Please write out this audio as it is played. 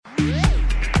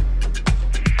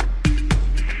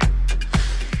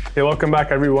Hey, welcome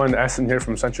back everyone. Essen here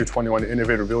from Century 21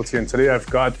 Innovative Realty, and today I've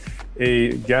got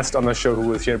a guest on the show who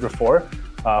was here before,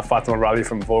 Fatima Raleigh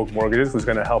from Vogue Mortgages, who's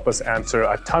going to help us answer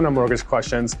a ton of mortgage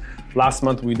questions. Last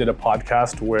month we did a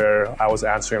podcast where I was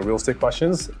answering real estate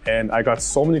questions, and I got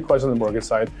so many questions on the mortgage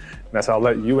side, and I said I'll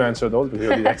let you answer those because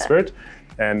you're the expert.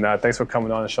 And thanks for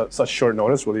coming on at such short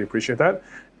notice. Really appreciate that.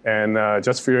 And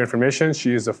just for your information,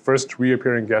 she is the first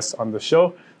reappearing guest on the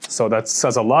show, so that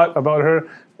says a lot about her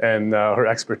and her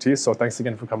expertise. So thanks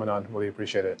again for coming on. Really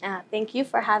appreciate it. Thank you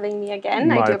for having me again.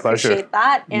 My I do pleasure. appreciate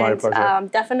that. And My pleasure.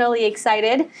 Definitely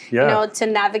excited, to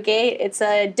navigate. It's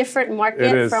a different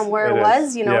market from where it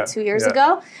was, 2 years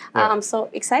ago. So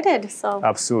excited. So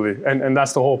absolutely. And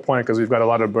that's the whole point, because we've got a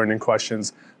lot of burning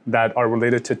questions that are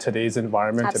related to today's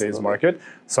environment, today's market.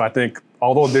 So I think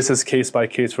although this is case by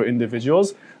case for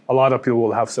individuals, a lot of people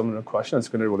will have similar questions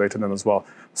that's going to relate to them as well.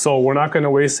 So we're not going to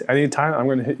waste any time. I'm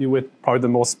going to hit you with probably the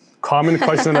most common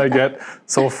question I get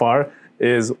so far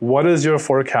is, what is your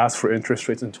forecast for interest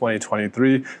rates in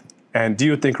 2023? And do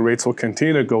you think rates will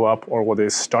continue to go up, or will they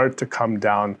start to come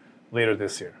down later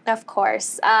this year? Of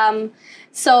course.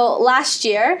 So last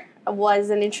year was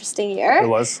an interesting year. It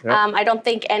was. Yeah. I don't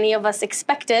think any of us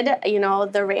expected,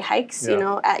 the rate hikes,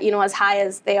 as high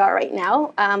as they are right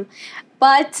now.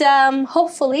 But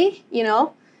hopefully,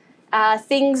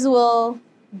 things will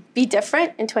be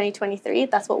different in 2023.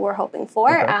 That's what we're hoping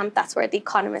for. Okay. That's what the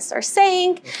economists are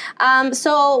saying.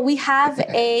 So we have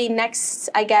a next,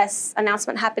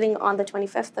 announcement happening on the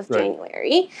 25th of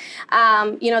January.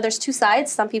 There's two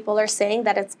sides. Some people are saying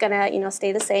that it's going to,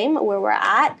 stay the same where we're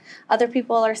at. Other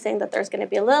people are saying that there's going to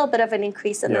be a little bit of an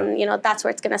increase, and then, that's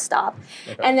where it's going to stop.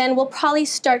 Okay. And then we'll probably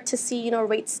start to see,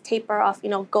 rates taper off,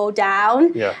 go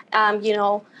down. Yeah.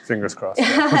 Fingers crossed.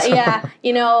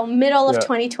 Middle of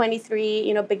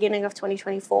 2023, beginning of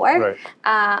 2024.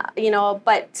 Right.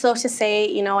 But so to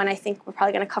say, and I think we're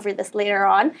probably going to cover this later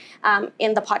on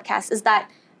in the podcast, is that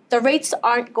the rates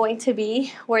aren't going to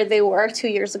be where they were 2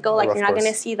 years ago. Like, you're not going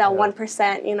to see that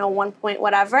 1%, 1 point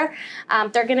whatever.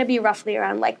 They're going to be roughly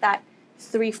around like that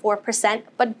 3-4%,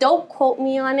 but don't quote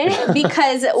me on it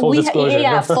because full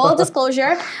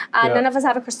disclosure. None of us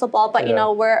have a crystal ball, but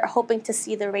we're hoping to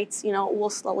see the rates,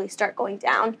 will slowly start going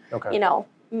down. Okay.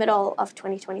 Middle of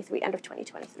 2023, end of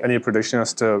 2023. Any prediction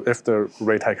as to if the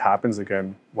rate hike happens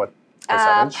again, what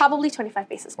percentage? Probably 25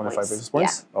 basis points. 25 basis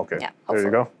points? Yeah. Okay. Yeah,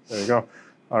 there you go.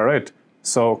 All right.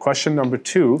 So question number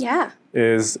 2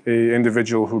 is a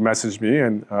individual who messaged me,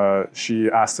 and she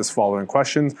asked this following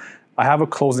questions. I have a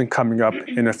closing coming up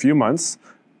in a few months.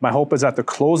 My hope is that the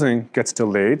closing gets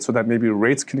delayed so that maybe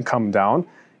rates can come down,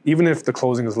 even if the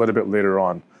closing is a little bit later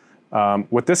on.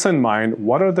 With this in mind,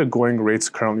 what are the going rates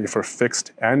currently for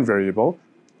fixed and variable?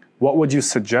 What would you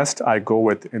suggest I go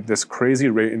with in this crazy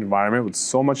rate environment with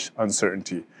so much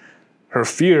uncertainty? Her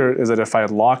fear is that if I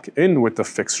lock in with the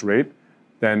fixed rate,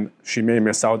 then she may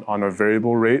miss out on a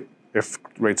variable rate if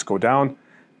rates go down.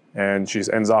 And she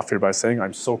ends off here by saying,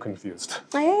 I'm so confused.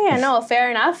 No, fair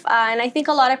enough. And I think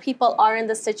a lot of people are in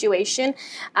this situation.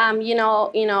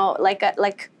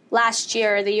 Like last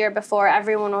year or the year before,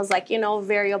 everyone was like,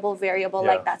 variable,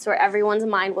 like that's where everyone's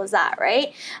mind was at,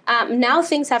 right? Now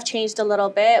things have changed a little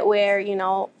bit where,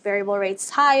 variable rate's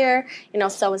higher,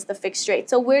 so is the fixed rate.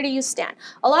 So where do you stand?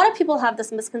 A lot of people have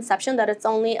this misconception that it's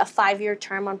only a 5-year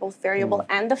term on both variable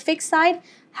and the fixed side.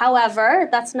 However,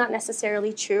 that's not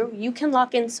necessarily true. You can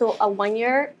lock into a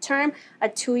 1-year term, a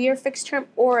 2-year fixed term,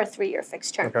 or a 3-year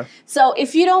fixed term. Okay. So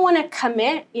if you don't want to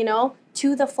commit,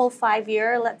 to the full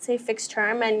 5-year, let's say, fixed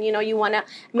term, and you want to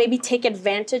maybe take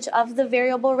advantage of the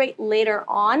variable rate later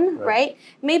on, right?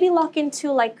 Maybe lock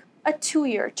into like a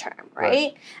 2-year term,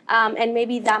 right? And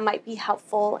maybe that might be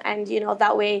helpful. And,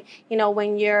 that way,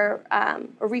 when you're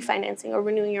refinancing or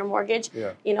renewing your mortgage,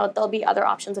 there'll be other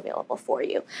options available for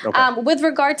you. Okay. With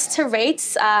regards to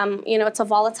rates, it's a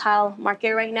volatile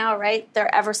market right now, right?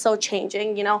 They're ever so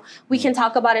changing. We can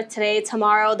talk about it today.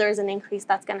 Tomorrow, there's an increase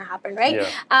that's going to happen, right?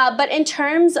 Yeah. But in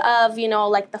terms of,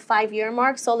 like the 5-year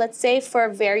mark, so let's say for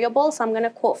variable, so I'm going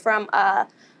to quote from a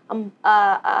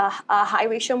high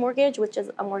ratio mortgage, which is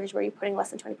a mortgage where you're putting less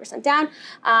than 20% down.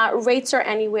 Rates are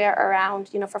anywhere around,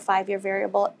 for 5-year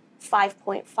variable,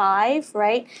 5.5,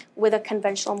 right? With a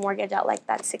conventional mortgage at like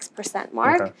that 6%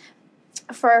 mark. Okay.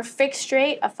 For a fixed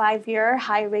rate, a 5-year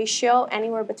high ratio,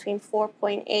 anywhere between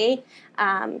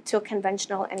 4.8 to a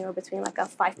conventional, anywhere between like a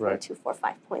 5.2 or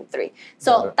 5.3.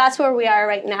 So that's where we are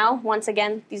right now. Once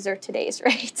again, these are today's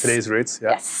rates. Today's rates,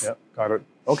 yeah. Yes. Yeah, got it.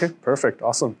 Okay, perfect,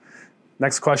 awesome.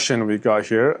 Next question we got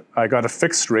here. I got a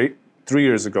fixed rate 3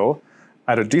 years ago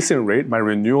at a decent rate. My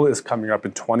renewal is coming up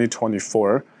in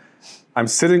 2024. I'm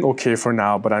sitting okay for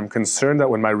now, but I'm concerned that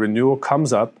when my renewal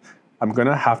comes up, I'm going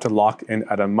to have to lock in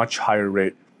at a much higher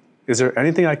rate. Is there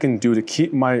anything I can do to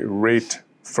keep my rate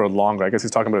for longer? I guess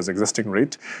he's talking about his existing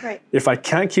rate. Right. If I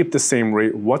can't keep the same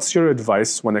rate, what's your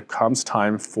advice when it comes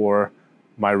time for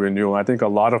my renewal? I think a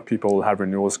lot of people will have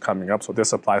renewals coming up, so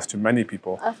this applies to many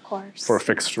people. Of course. For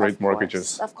fixed rate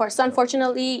mortgages. Of course. So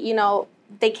unfortunately,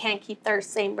 they can't keep their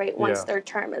same rate once their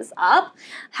term is up.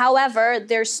 However,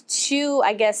 there's two,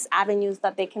 I guess, avenues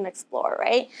that they can explore,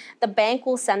 right? The bank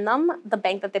will send them, the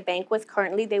bank that they bank with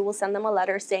currently, they will send them a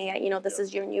letter saying, this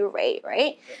is your new rate,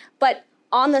 right? But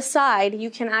on the side, you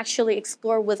can actually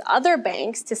explore with other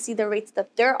banks to see the rates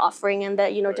that they're offering and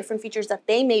the different features that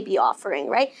they may be offering,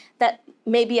 right? That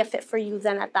may be a fit for you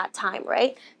then at that time,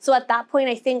 right? So at that point,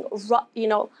 I think,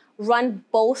 run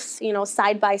both,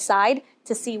 side by side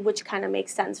to see which kind of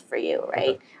makes sense for you,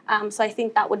 right? Okay. So I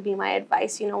think that would be my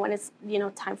advice, when it's,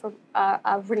 time for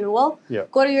a renewal. Yeah.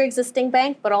 Go to your existing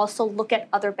bank, but also look at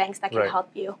other banks that can help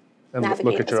you. And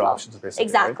look at your options, basically.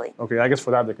 Exactly. Right? Okay, I guess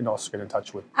for that, they can also get in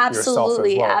touch with yourself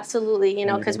as well. Absolutely,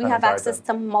 because we have access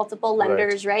to multiple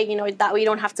lenders, right? That way you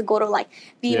don't have to go to BMO,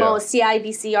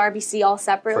 CIBC, RBC all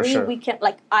separately. Sure. We can,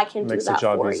 I can do that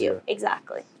for you.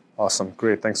 Exactly. Awesome,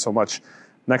 great, thanks so much.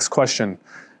 Next question.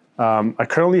 I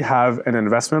currently have an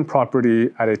investment property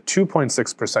at a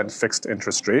 2.6% fixed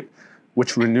interest rate,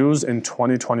 which renews in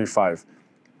 2025.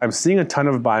 I'm seeing a ton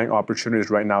of buying opportunities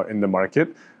right now in the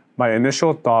market. My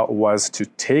initial thought was to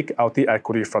take out the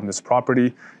equity from this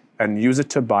property and use it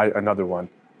to buy another one.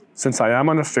 Since I am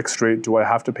on a fixed rate, do I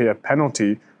have to pay a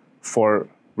penalty for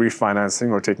refinancing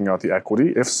or taking out the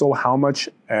equity? If so, how much?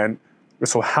 And if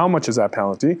so, how much is that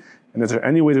penalty? And is there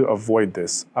any way to avoid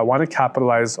this? I want to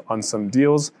capitalize on some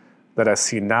deals that I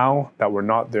see now that were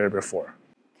not there before.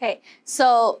 Okay,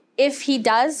 so if he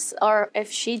does or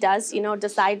if she does,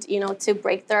 decide, to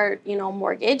break their,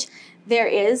 mortgage, there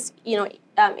is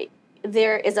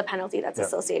a penalty that's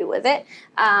associated with it.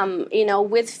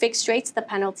 With fixed rates, the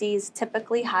penalty is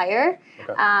typically higher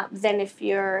than if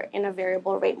you're in a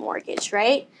variable rate mortgage,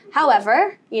 right?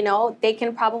 However, they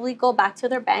can probably go back to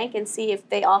their bank and see if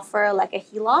they offer a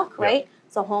HELOC, right?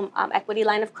 So home equity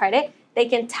line of credit. They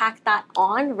can tack that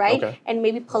on, right? Okay. And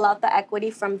maybe pull out the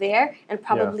equity from there and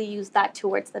probably use that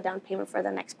towards the down payment for the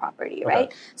next property,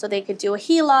 right? So they could do a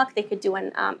HELOC, they could do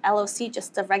an LOC,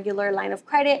 just a regular line of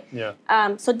credit. Yeah.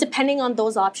 So depending on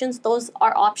those options, those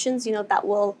are options, that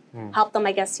will help them,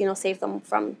 I guess, save them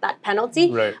from that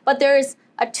penalty. Right. But there's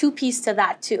a two-piece to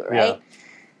that too, right? Yeah.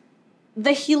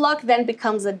 The HELOC then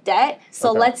becomes a debt.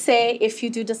 So let's say if you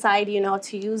do decide,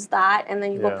 to use that and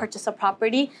then you go purchase a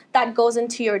property, that goes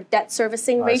into your debt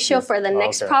servicing ratio for the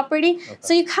next property. Okay.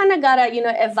 So you kind of got to,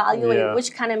 evaluate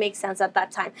which kind of makes sense at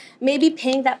that time. Maybe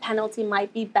paying that penalty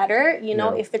might be better,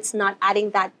 if it's not adding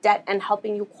that debt and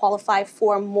helping you qualify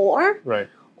for more. Right.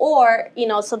 Or,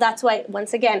 so that's why,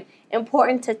 once again,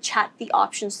 important to chat the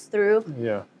options through.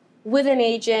 Yeah. With an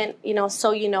agent,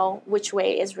 so you know which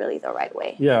way is really the right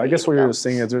way. Yeah, I guess what you're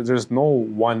saying is there's no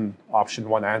one option,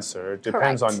 one answer. It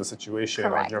depends on the situation,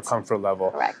 on your comfort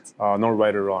level. Correct. No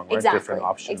right or wrong, right? Exactly. Different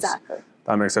options. Exactly.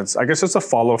 That makes sense. I guess just a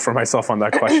follow for myself on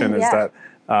that question is that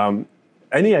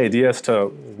any idea as to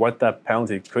what that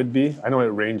penalty could be? I know it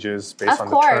ranges based on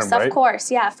the term, right? Of course,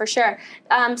 yeah, for sure.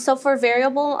 So for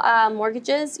variable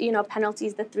mortgages,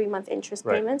 penalties, the 3-month interest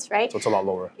payments, right? So it's a lot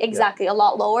lower. Exactly, a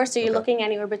lot lower. So you're looking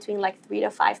anywhere between $3,000 to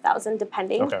 $5,000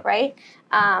 depending, right?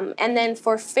 And then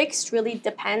for fixed, really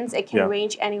depends. It can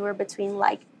range anywhere between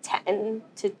 10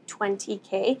 to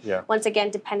 20K. Yeah. Once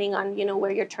again, depending on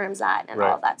where your term's at and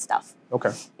all that stuff.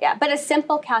 Okay. Yeah, but a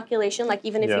simple calculation,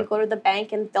 even if you go to the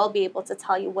bank and they'll be able to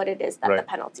tell you what it is that the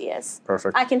penalty is.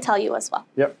 Perfect. I can tell you as well.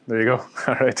 Yep, there you go.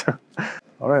 All right.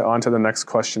 All right, on to the next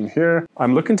question here.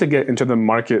 I'm looking to get into the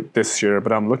market this year,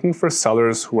 but I'm looking for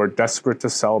sellers who are desperate to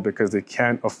sell because they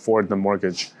can't afford the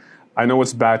mortgage. I know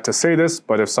it's bad to say this,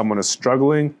 but if someone is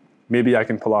struggling, maybe I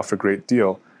can pull off a great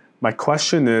deal. My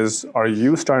question is, are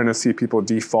you starting to see people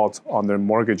default on their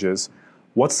mortgages?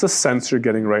 What's the sense you're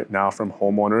getting right now from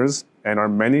homeowners? And are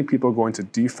many people going to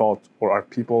default or are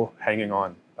people hanging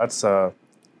on? That's a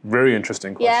very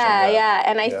interesting question. Yeah.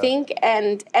 And I think,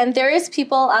 and there is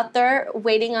people out there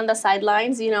waiting on the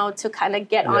sidelines, to kind of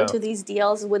get onto these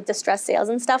deals with distressed sales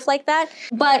and stuff like that.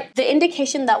 But the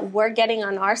indication that we're getting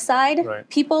on our side,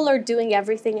 people are doing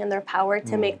everything in their power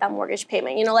to make that mortgage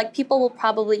payment. People will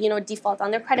probably, default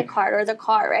on their credit card or their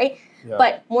car, right? Yeah.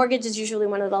 But mortgage is usually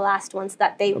one of the last ones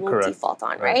that they will default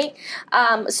on, right?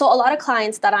 So a lot of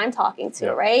clients that I'm talking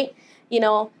to, right?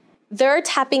 they're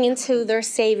tapping into their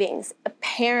savings,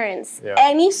 parents,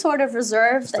 any sort of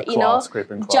reserve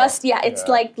just that, it's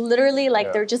like literally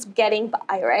like they're just getting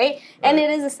by, right? And it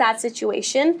is a sad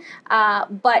situation.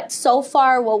 But so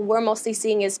far, what we're mostly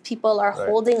seeing is people are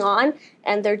holding on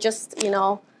and they're just,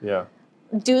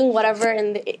 doing whatever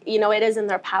it is in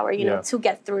their power, to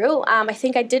get through. I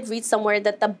think I did read somewhere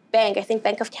that Bank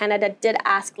of Canada did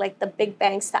ask like the big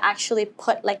banks to actually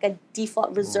put like a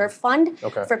default reserve fund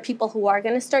for people who are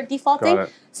going to start defaulting.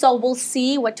 So we'll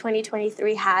see what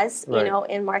 2023 has,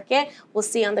 in market. We'll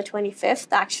see on the 25th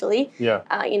actually,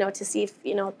 to see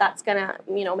if, that's going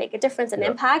to, make a difference and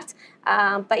impact.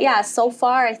 But so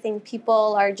far I think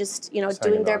people are just,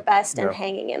 doing their best and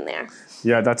hanging in there.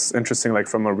 Yeah, that's interesting. Like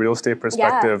from a real estate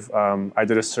perspective, I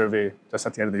did a survey just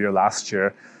at the end of the year last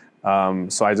year.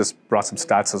 So I just brought some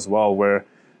stats as well, where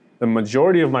the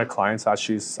majority of my clients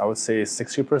actually, I would say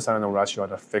 60% of them were actually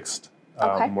on a fixed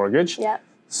mortgage. Yeah.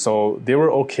 So they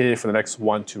were okay for the next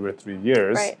 1, 2, or 3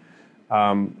 years. Right.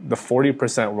 The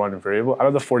 40% were on a variable. Out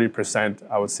of the 40%,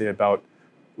 I would say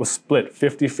was split.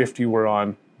 50-50 were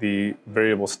on the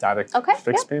variable static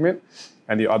fixed payment,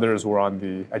 and the others were on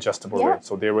the adjustable rate.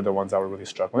 So they were the ones that were really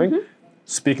struggling.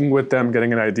 Speaking with them,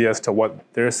 getting an idea as to what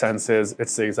their sense is,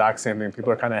 it's the exact same thing.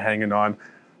 People are kind of hanging on,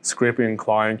 scraping and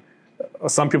clawing.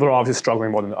 Some people are obviously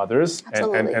struggling more than others.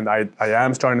 And I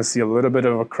am starting to see a little bit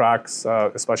of a cracks,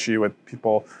 especially with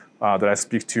people that I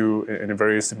speak to in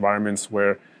various environments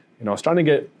where, starting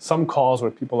to get some calls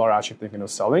where people are actually thinking of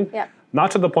selling. Yeah.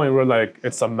 Not to the point where like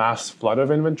it's a mass flood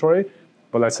of inventory,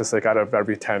 but let's just like out of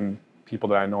every 10 people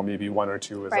that I know, maybe 1 or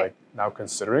 2 is like now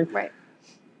considering. Right.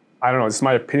 I don't know. It's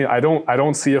my opinion. I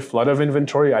don't see a flood of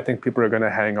inventory. I think people are going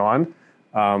to hang on.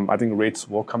 I think rates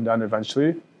will come down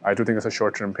eventually. I do think it's a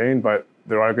short-term pain, but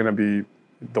there are going to be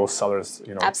those sellers,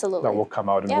 Absolutely. that will come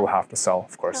out and will have to sell,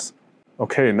 of course. Yeah.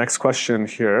 Okay, next question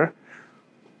here.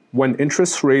 When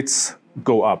interest rates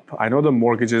go up, I know the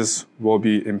mortgages will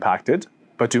be impacted,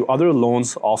 but do other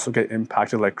loans also get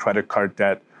impacted, like credit card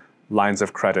debt, lines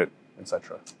of credit,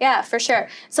 etc.? Yeah, for sure.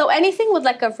 So anything with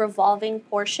like a revolving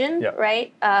portion,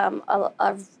 right,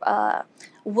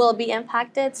 will be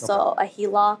impacted. So a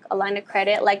HELOC, a line of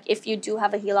credit, like if you do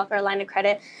have a HELOC or a line of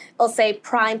credit, it'll say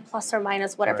prime plus or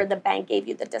minus whatever the bank gave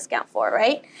you the discount for,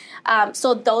 right?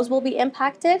 So those will be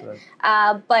impacted.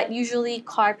 But usually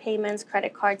car payments,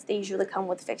 credit cards, they usually come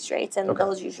with fixed rates, and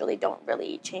those usually don't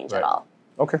really change at all.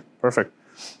 Okay, perfect.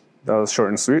 That was short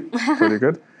and sweet. Pretty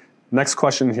good. Next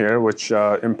question here, which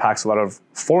impacts a lot of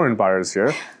foreign buyers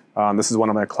here. This is one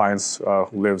of my clients who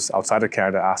lives outside of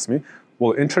Canada asked me,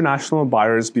 will international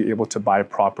buyers be able to buy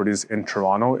properties in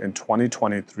Toronto in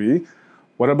 2023?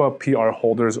 What about PR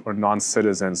holders or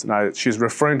non-citizens? And she's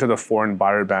referring to the foreign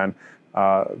buyer ban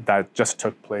that just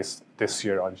took place this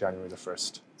year on January the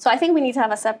 1st. So I think we need to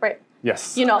have a separate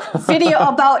video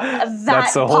about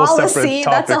that policy.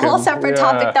 That's a whole separate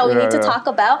topic that we need to talk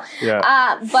about.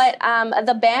 But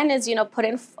the ban is, put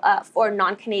in for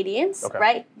non-Canadians,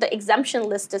 right? The exemption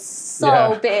list is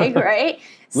so big, right?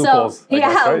 Loopholes,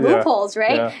 loopholes,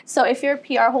 right? So if you're a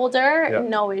PR holder,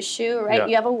 no issue, right?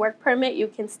 You have a work permit, you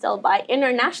can still buy.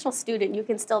 International student, you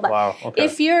can still buy. Wow, okay.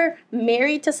 If you're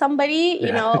married to somebody,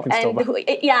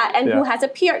 who has a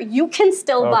PR, you can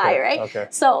still buy, right? Okay.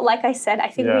 So like I said, I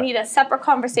think we need a separate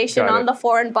conversation on the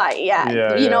foreign buy.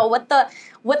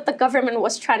 What the government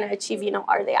was trying to achieve,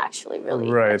 are they actually really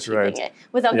achieving it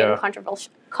without getting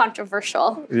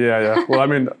controversial? Well, I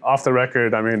mean, off the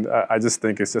record, I just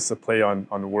think it's just a play on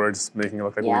words, making it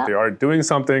look like they are doing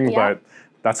something, but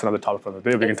that's another topic for the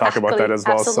day. We can talk about that as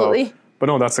well. Absolutely. So, but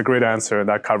no, that's a great answer, and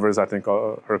that covers, I think,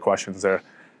 her questions there.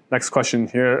 Next question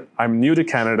here. I'm new to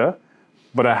Canada,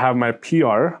 but I have my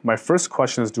PR. My first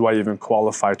question is, do I even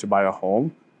qualify to buy a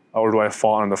home, or do I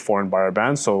fall under the foreign buyer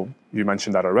ban? So you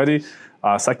mentioned that already.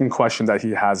 Second question that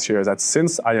he has here is that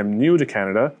since I am new to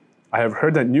Canada, I have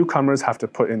heard that newcomers have to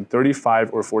put in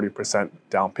 35 or 40%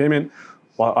 down payment,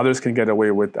 while others can get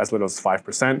away with as little as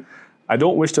 5%. I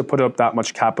don't wish to put up that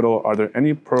much capital. Are there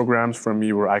any programs for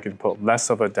me where I can put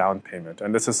less of a down payment?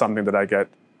 And this is something that I get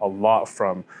a lot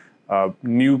from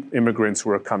new immigrants who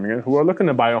are coming in, who are looking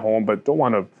to buy a home but don't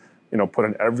want to put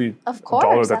in every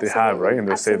dollar that they have, right, in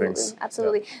their savings.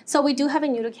 Absolutely. So we do have a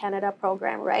New to Canada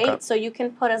program, right? Okay. So you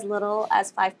can put as little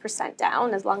as 5%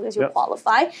 down as long as you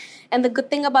qualify. And the good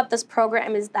thing about this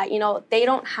program is that, they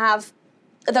don't have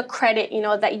the credit,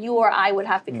 that you or I would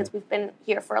have because we've been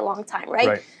here for a long time,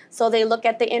 right? So they look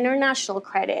at the international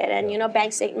credit and,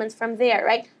 bank statements from there,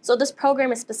 right? So this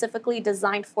program is specifically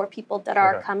designed for people that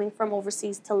are coming from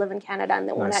overseas to live in Canada and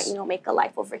they want to, make a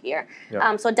life over here.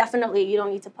 So definitely you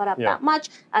don't need to put up that much.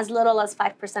 As little as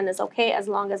 5% is okay, as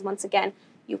long as, once again,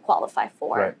 you qualify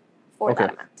for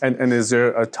that amount. And is there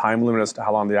a time limit as to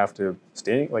how long they have to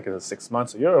stay? Like is it 6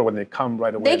 months, a year, or when they come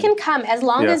right away? They can come as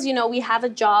long as, we have a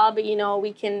job,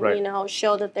 we can,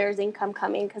 show that there's income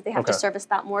coming because they have to service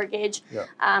that mortgage,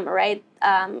 right?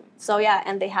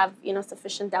 And they have,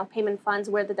 sufficient down payment funds,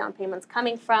 where the down payment's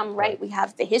coming from, right? We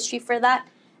have the history for that.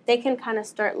 They can kind of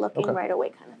start looking right away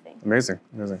kind of thing. Amazing.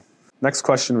 Next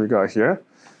question we got here.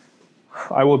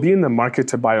 I will be in the market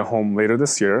to buy a home later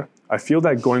this year. I feel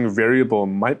that going variable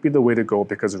might be the way to go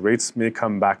because rates may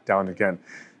come back down again.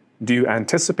 Do you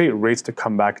anticipate rates to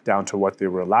come back down to what they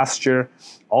were last year?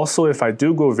 Also, if I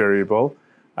do go variable,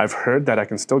 I've heard that I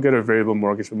can still get a variable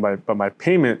mortgage, but my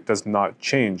payment does not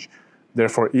change.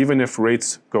 Therefore, even if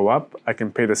rates go up, I can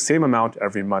pay the same amount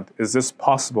every month. Is this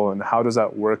possible, and how does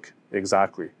that work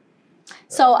exactly?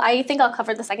 So I think I'll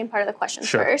cover the second part of the question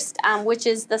first, which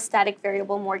is the static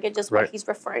variable mortgage is what he's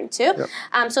referring to.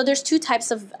 So there's two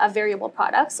types of variable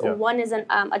products. One is an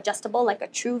adjustable, like a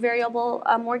true variable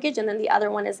mortgage, and then the other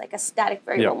one is like a static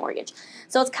variable mortgage.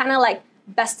 So it's kind of like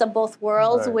best of both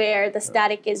worlds, where the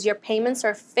static is your payments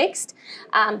are fixed.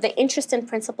 The interest and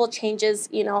principal changes,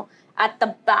 at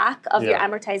the back of your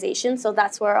amortization. So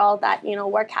that's where all that,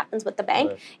 work happens with the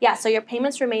bank. So your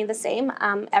payments remain the same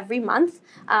every month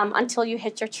until you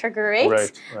hit your trigger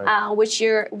rate,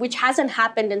 which hasn't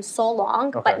happened in so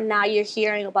long, but now you're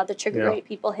hearing about the trigger rate,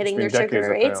 people hitting their trigger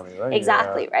rates.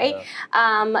 Exactly, right?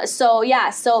 So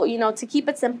to keep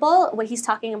it simple, what he's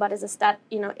talking about is a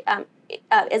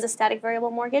static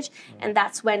variable mortgage, and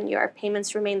that's when your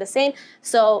payments remain the same.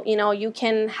 So, you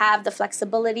can have the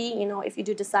flexibility, if you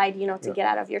do decide, to get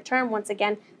out of your term, once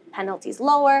again, penalties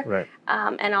lower,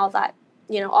 and all that,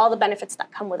 all the benefits that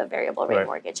come with a variable rate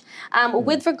mortgage.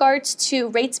 With regards to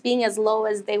rates being as low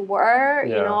as they were,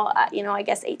 I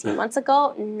guess 18 months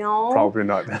ago, no. Probably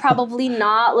not. Probably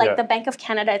not. Like the Bank of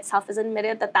Canada itself has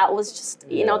admitted that was just,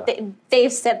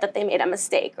 they've said that they made a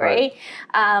mistake, right?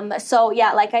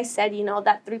 Like I said,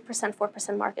 that 3%,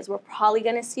 4% mark is we're probably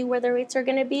going to see where the rates are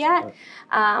going to be at.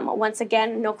 Once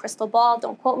again, no crystal ball,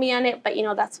 don't quote me on it, but,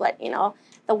 that's what,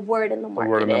 the word in the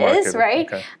market is,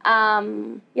 right? Okay.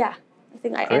 I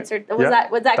think I answered. Was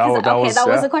that was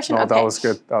the question? No, that was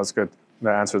good.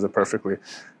 That answers it perfectly.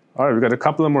 All right, we got a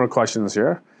couple of more questions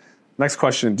here. Next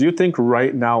question. Do you think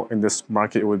right now in this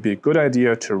market it would be a good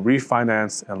idea to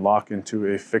refinance and lock into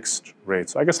a fixed rate?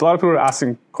 So I guess a lot of people are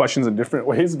asking questions in different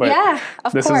ways, but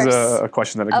this is a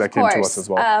question that came to us as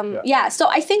well. So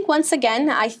I think once again,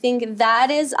 that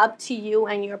is up to you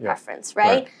and your preference,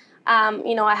 right?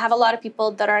 I have a lot of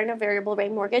people that are in a variable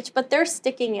rate mortgage, but they're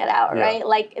sticking it out, right?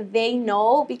 Like they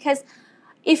know, because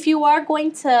if you are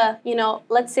going to,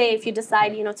 let's say if you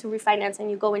decide, to refinance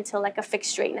and you go into like a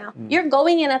fixed rate now, you're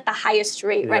going in at the highest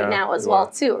rate right now as well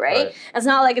too, right? It's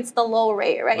not like it's the low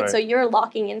rate, right? So you're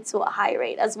locking into a high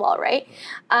rate as well, right?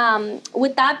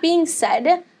 With that being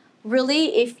said,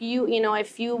 really, if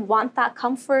you want that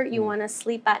comfort, you want to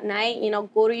sleep at night,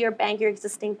 go to your bank, your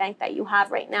existing bank that you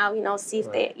have right now, see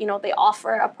if they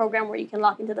offer a program where you can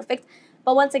lock into the fixed.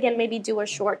 But once again, maybe do a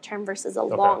short term versus a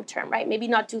long term, right? Maybe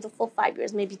not do the full 5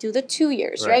 years, maybe do the 2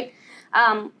 years, right?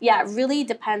 It really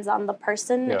depends on the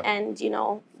person and,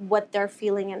 what they're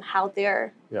feeling and how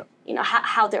their,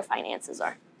 how their finances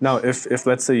are. Now, if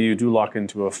let's say you do lock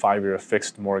into a 5-year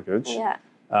fixed mortgage,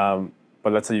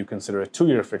 but let's say you consider a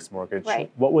 2-year fixed mortgage,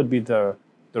 what would be the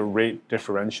rate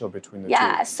differential between the two?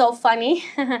 Yeah, so funny.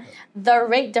 The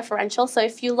rate differential. So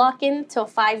if you lock into a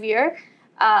 5-year,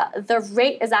 the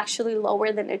rate is actually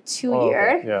lower than a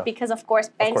 2-year because, of course,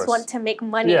 banks want to make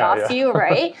money off you,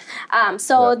 right?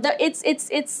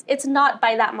 It's not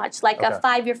by that much. Like a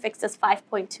 5-year fixed is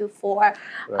 5.24.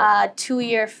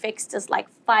 2-year fixed is like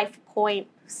 5.64.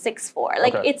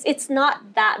 Like it's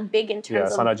not that big in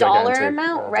terms of dollar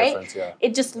amount, right?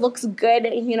 It just looks good,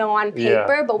 on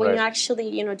paper, but when you actually,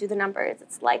 do the numbers,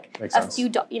 it's like a few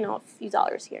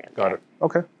dollars here and there. Got it.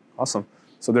 Okay, awesome.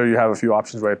 So there you have a few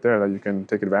options right there that you can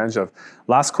take advantage of.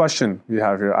 Last question we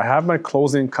have here. I have my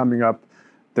closing coming up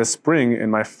this spring,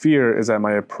 and my fear is that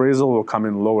my appraisal will come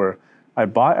in lower. I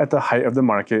bought at the height of the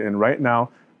market, and right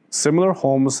now, similar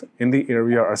homes in the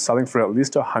area are selling for at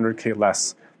least $100K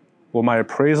less. Will my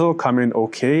appraisal come in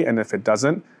okay? And if it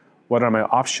doesn't, what are my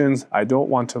options? I don't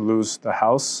want to lose the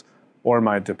house or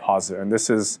my deposit. And this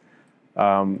is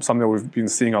something that we've been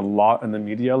seeing a lot in the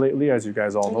media lately, as you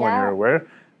guys all know and you're aware.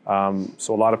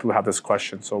 So a lot of people have this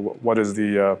question. So what is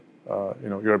the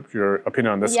your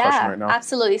opinion on this question right now?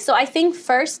 Absolutely. So I think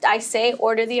first I say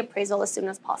order the appraisal as soon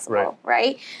as possible,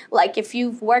 right? Like if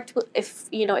you're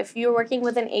working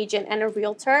with an agent and a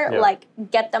realtor, like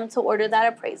get them to order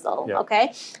that appraisal,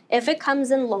 okay? If it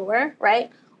comes in lower, right?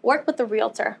 work with the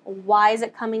realtor. Why is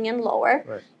it coming in lower?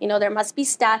 Right. You know, there must be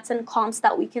stats and comps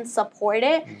that we can support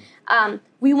it.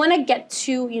 We want to get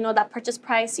to, you know, that purchase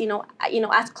price, you know,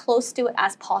 as close to it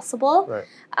as possible.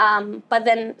 Right. But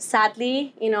then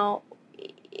sadly, you know,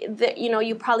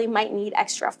 you probably might need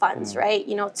extra funds, right?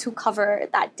 You know, to cover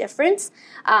that difference.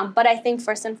 But I think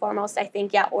first and foremost,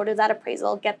 order that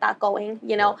appraisal, get that going,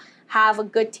 you know, have a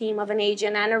good team of an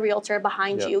agent and a realtor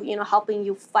behind you, you know, helping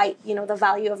you fight, you know, the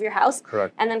value of your house.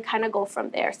 Correct. And then kind of go from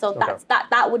there. So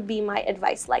that would be my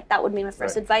advice. Like that would be my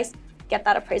first advice. Get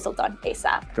that appraisal done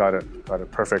ASAP. Got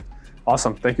it. Perfect.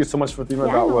 Awesome. Thank you so much, Fatima.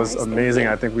 That was amazing.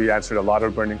 I think we answered a lot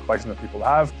of burning questions that people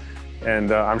have.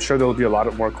 And I'm sure there will be a lot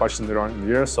of more questions later on in the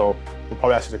year. So we'll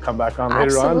probably ask you to come back on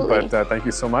later on. But thank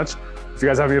you so much. If you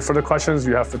guys have any further questions,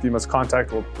 you have Fatima's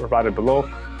contact. We'll provide it below.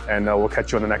 And we'll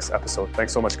catch you on the next episode.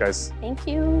 Thanks so much, guys. Thank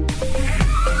you.